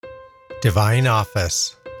Divine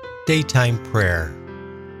Office, Daytime Prayer.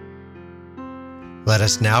 Let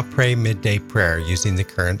us now pray midday prayer using the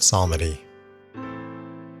current psalmody.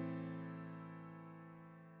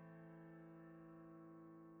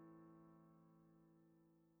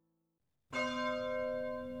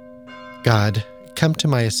 God, come to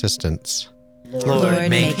my assistance.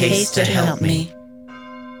 Lord, make haste to help me.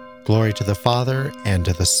 Glory to the Father, and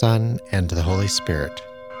to the Son, and to the Holy Spirit.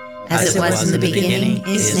 As it was in the beginning,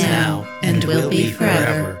 is now, and will be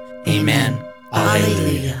forever. Amen.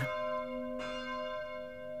 Alleluia.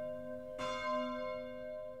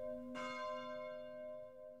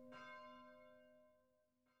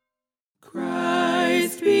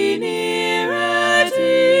 Christ be near at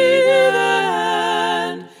either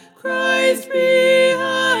hand, Christ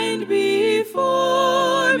behind,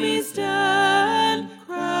 before me stand,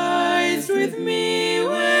 Christ with me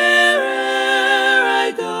where'er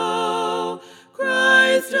I go,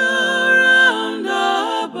 Christ around,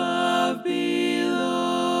 above, below.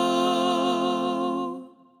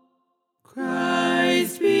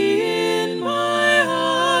 Christ be in my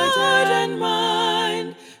heart and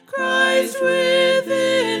mind, Christ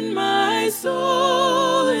within my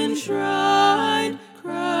soul enshrined,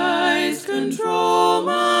 Christ control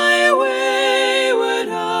my wayward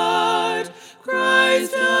heart,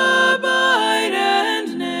 Christ abide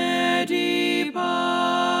and ne'er depart.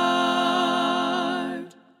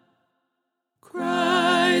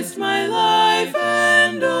 Christ my life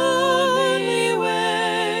and only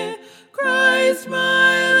way, Christ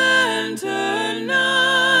my lantern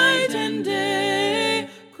night and day,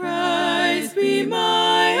 Christ be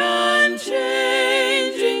my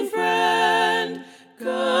unchanging friend,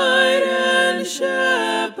 guide and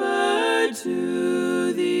shepherd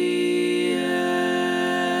to the end.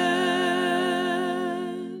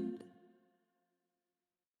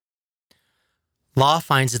 Law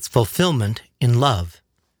finds its fulfillment in love.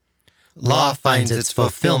 Law finds its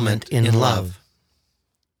fulfillment in love.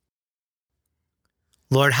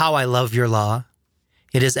 Lord, how I love your law.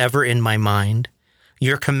 It is ever in my mind.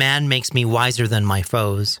 Your command makes me wiser than my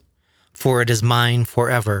foes, for it is mine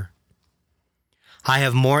forever. I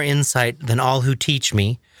have more insight than all who teach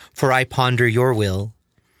me, for I ponder your will.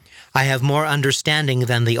 I have more understanding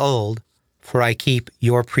than the old, for I keep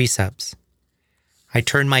your precepts. I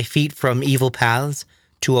turn my feet from evil paths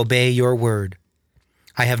to obey your word.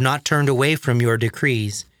 I have not turned away from your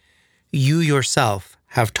decrees. You yourself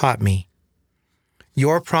have taught me.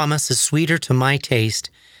 Your promise is sweeter to my taste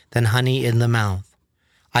than honey in the mouth.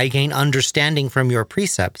 I gain understanding from your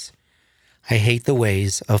precepts. I hate the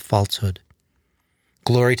ways of falsehood.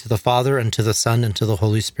 Glory to the Father, and to the Son, and to the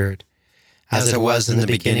Holy Spirit. As it was in the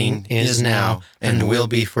beginning, is now, and will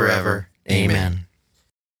be forever. Amen.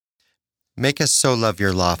 Make us so love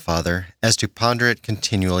your law, Father, as to ponder it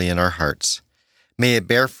continually in our hearts. May it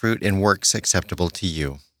bear fruit in works acceptable to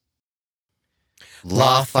you.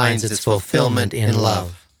 Law finds its fulfillment in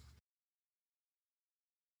love.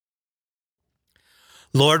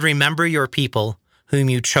 Lord, remember your people, whom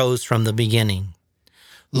you chose from the beginning.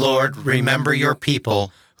 Lord, remember your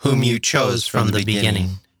people, whom you chose from the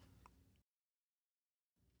beginning.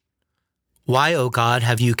 Why, O God,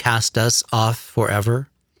 have you cast us off forever?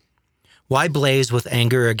 Why blaze with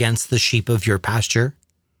anger against the sheep of your pasture?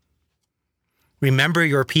 Remember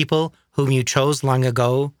your people, whom you chose long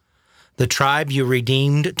ago, the tribe you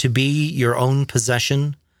redeemed to be your own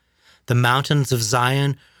possession, the mountains of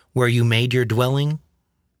Zion where you made your dwelling.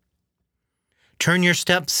 Turn your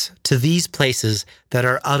steps to these places that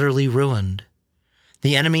are utterly ruined.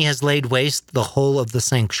 The enemy has laid waste the whole of the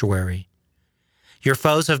sanctuary. Your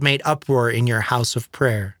foes have made uproar in your house of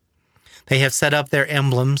prayer. They have set up their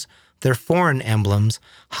emblems, their foreign emblems,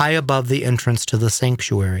 high above the entrance to the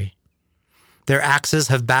sanctuary. Their axes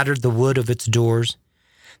have battered the wood of its doors.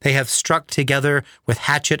 They have struck together with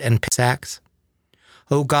hatchet and pickaxe.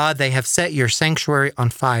 O God, they have set your sanctuary on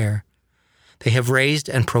fire. They have raised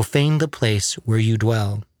and profaned the place where you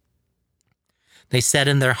dwell. They said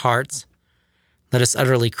in their hearts, let us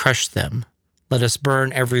utterly crush them. Let us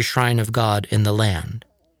burn every shrine of God in the land.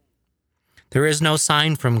 There is no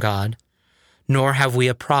sign from God, nor have we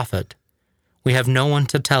a prophet. We have no one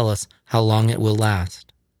to tell us how long it will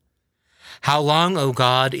last. How long, O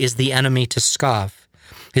God, is the enemy to scoff?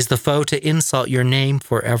 Is the foe to insult your name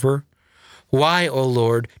forever? Why, O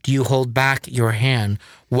Lord, do you hold back your hand?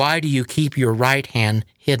 Why do you keep your right hand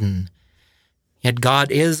hidden? Yet God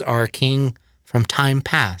is our King from time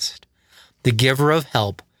past, the giver of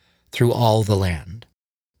help through all the land.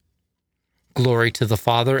 Glory to the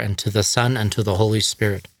Father, and to the Son, and to the Holy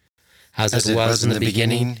Spirit, as it was in the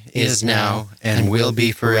beginning, is now, and will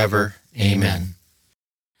be forever. Amen.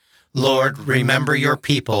 Lord, remember your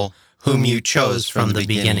people, whom you chose from the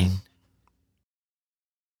beginning.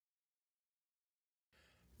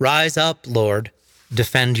 Rise up, Lord,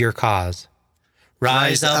 defend your cause.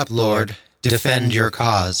 Rise up, Lord, defend your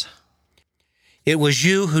cause. It was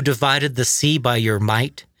you who divided the sea by your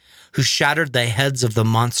might, who shattered the heads of the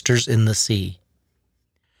monsters in the sea.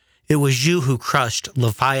 It was you who crushed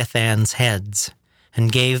Leviathan's heads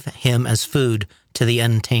and gave him as food to the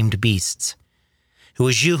untamed beasts. It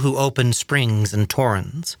was you who opened springs and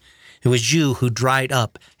torrents. It was you who dried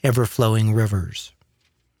up ever-flowing rivers.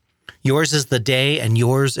 Yours is the day and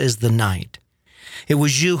yours is the night. It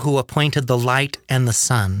was you who appointed the light and the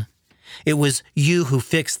sun. It was you who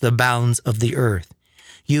fixed the bounds of the earth,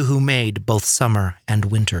 you who made both summer and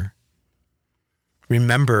winter.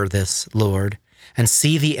 Remember this, Lord, and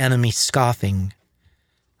see the enemy scoffing.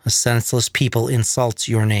 A senseless people insults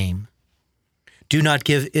your name. Do not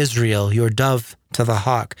give Israel, your dove, to the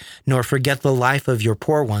hawk, nor forget the life of your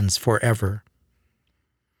poor ones forever.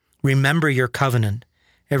 Remember your covenant.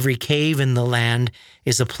 Every cave in the land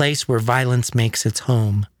is a place where violence makes its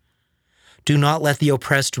home. Do not let the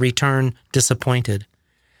oppressed return disappointed.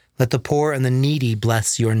 Let the poor and the needy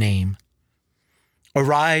bless your name.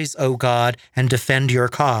 Arise, O God, and defend your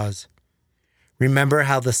cause. Remember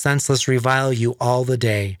how the senseless revile you all the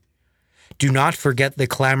day. Do not forget the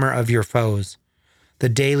clamor of your foes, the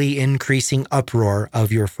daily increasing uproar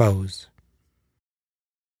of your foes.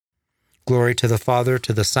 Glory to the Father,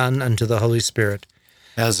 to the Son, and to the Holy Spirit.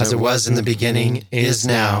 As it was in the beginning, is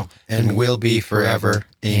now, and will be forever.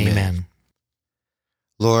 Amen.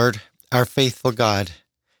 Lord, our faithful God,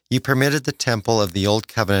 you permitted the temple of the Old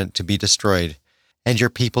Covenant to be destroyed, and your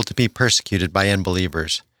people to be persecuted by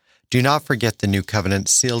unbelievers. Do not forget the new covenant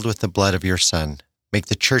sealed with the blood of your Son. Make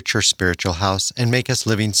the church your spiritual house, and make us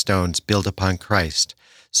living stones built upon Christ,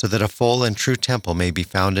 so that a full and true temple may be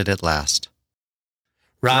founded at last.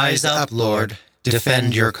 Rise up, Lord,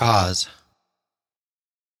 defend your cause.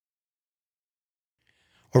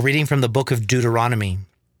 A reading from the book of Deuteronomy.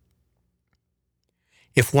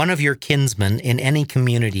 If one of your kinsmen in any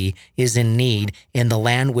community is in need in the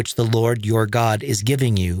land which the Lord your God is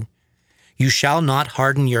giving you, you shall not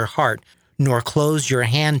harden your heart nor close your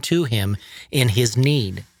hand to him in his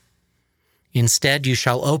need. Instead, you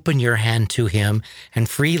shall open your hand to him and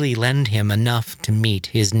freely lend him enough to meet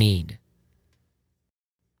his need.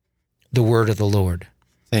 The word of the Lord.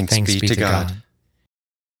 Thanks be to God.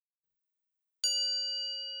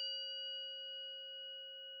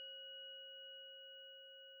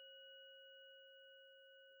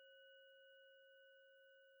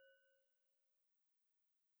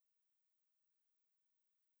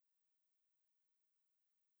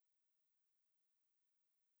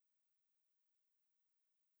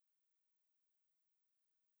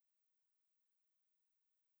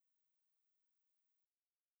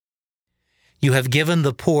 You have given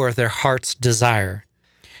the poor their heart's desire.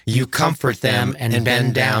 You comfort them and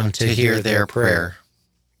bend down to hear their prayer.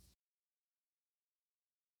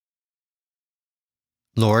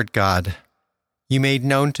 Lord God, you made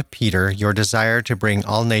known to Peter your desire to bring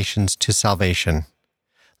all nations to salvation.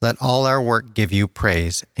 Let all our work give you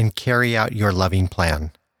praise and carry out your loving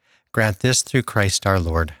plan. Grant this through Christ our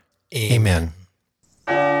Lord. Amen.